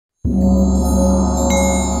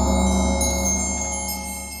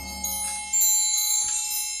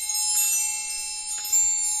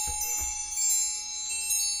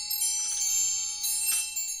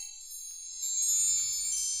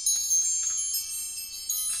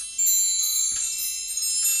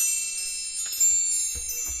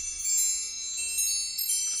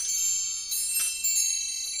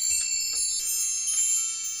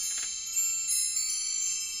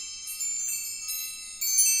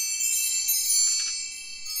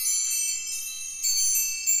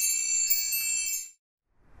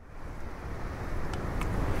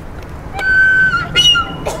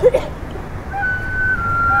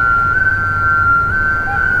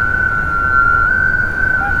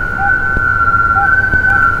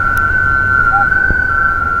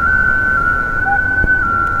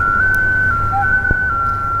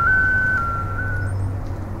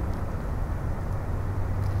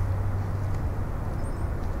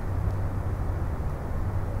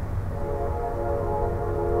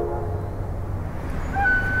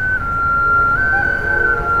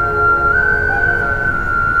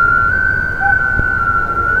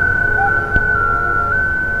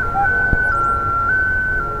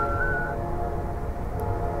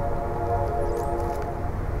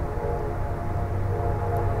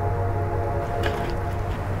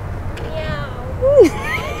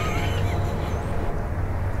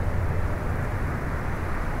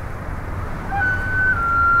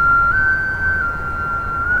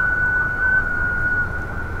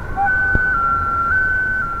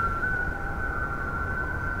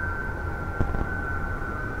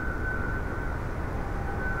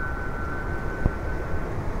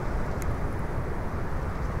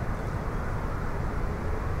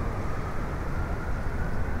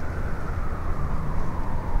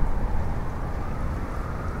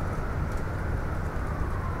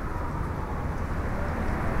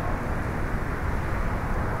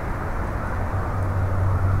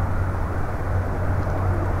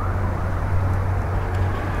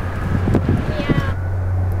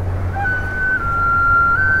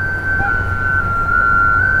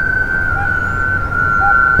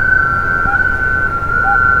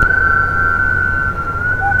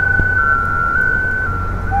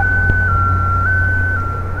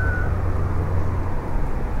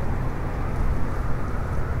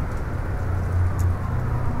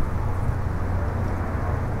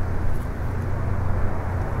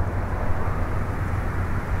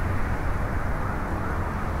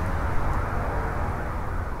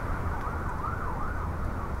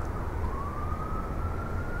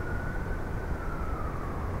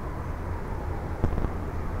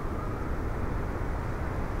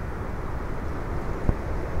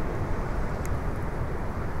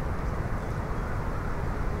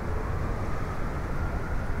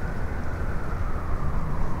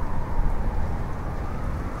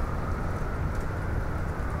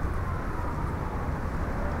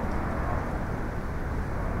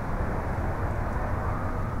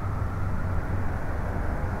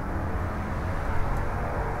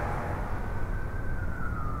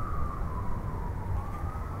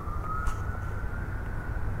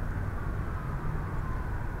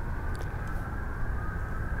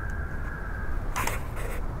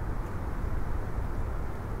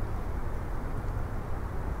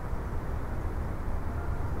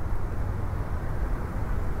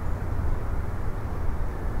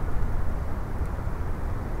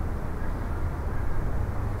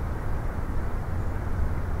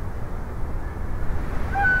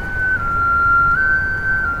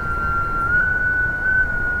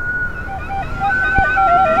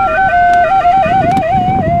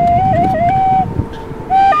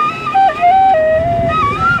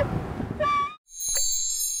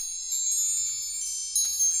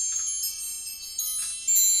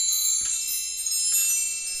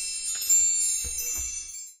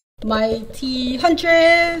Mighty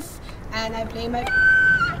Huntress, and I play my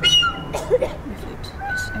flute.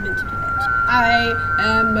 Yes, I meant to do that. I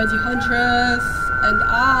am Mighty Huntress, and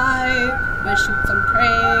I will shoot some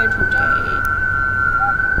prey today.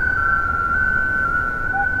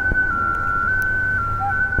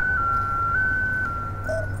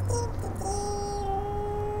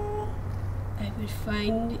 I will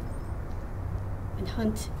find and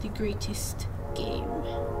hunt the greatest game.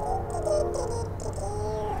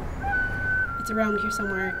 It's around here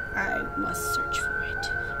somewhere. I must search for it.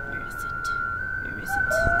 Where is it? Where is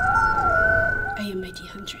it? I am Mighty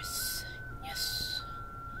Huntress. Yes.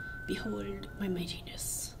 Behold my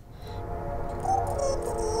mightiness.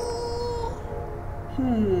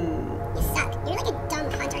 You suck. You're like a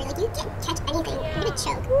dumb hunter. Like, you can't catch anything. You're gonna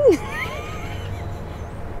choke.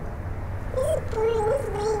 This is boring. This is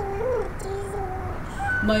lame.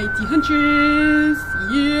 mighty Huntress!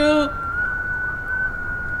 Yeah!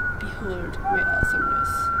 Behold my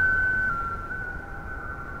awesomeness.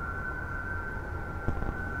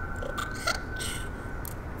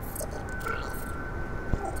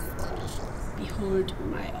 Behold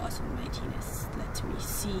my awesome mightiness. Let me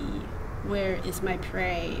see. Where is my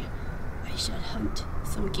prey? I shall hunt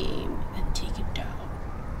some game and take it down.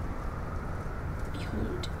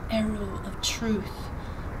 Behold, arrow of truth.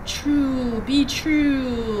 True, be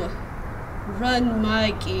true. Run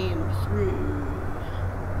my game through.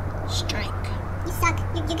 Strike. You suck.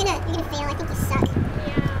 You're gonna fail. I think you suck.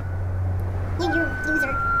 Yeah. You're a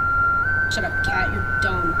loser. Shut up, cat. You're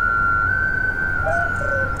dumb.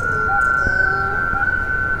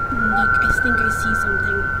 Look, I think I see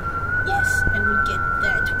something. Yes, I will get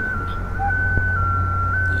that one.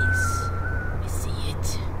 Yes, I see it.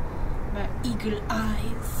 My eagle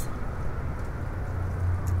eyes.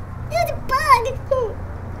 It's a bug.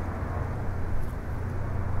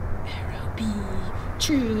 Arrow be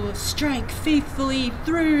true. Strike faithfully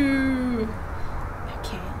through.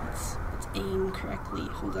 Okay, let's aim correctly.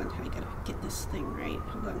 Hold on, I gotta get this thing right.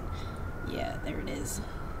 Hold on. Yeah, there it is.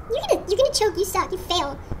 You're gonna choke. You suck. You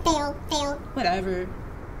fail. Fail. Fail. Whatever.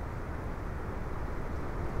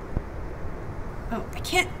 Oh, I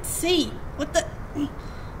can't see. What the?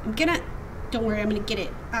 I'm gonna. Don't worry, I'm gonna get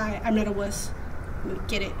it. I'm not a wuss. I'm gonna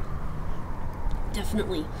get it.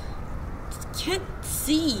 Definitely. Just can't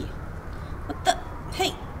see. What the?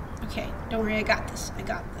 Hey. Okay, don't worry, I got this. I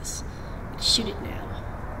got this. Shoot it now.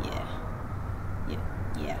 Yeah.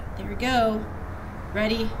 Yeah. There we go.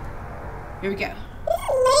 Ready? Here we go. This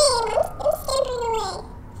is lame. I'm scampering away.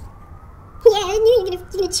 Yeah, I knew you were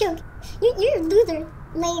gonna choke. You're a loser.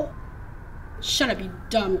 Lame. Shut up, you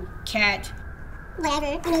dumb cat. Whatever.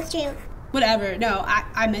 I know it's true. Whatever. No,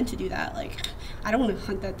 I meant to do that. Like, I don't want to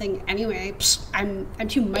hunt that thing anyway. Psst, I'm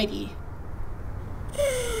too mighty.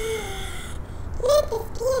 Let this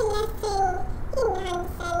be a lesson in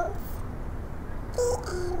nonsense. The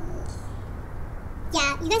end.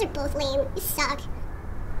 Yeah, you guys are both lame. You suck.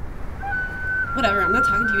 Whatever, I'm not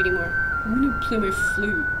talking to you anymore. I'm gonna play my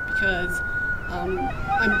flute because I'm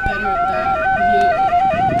better at that. Yeah.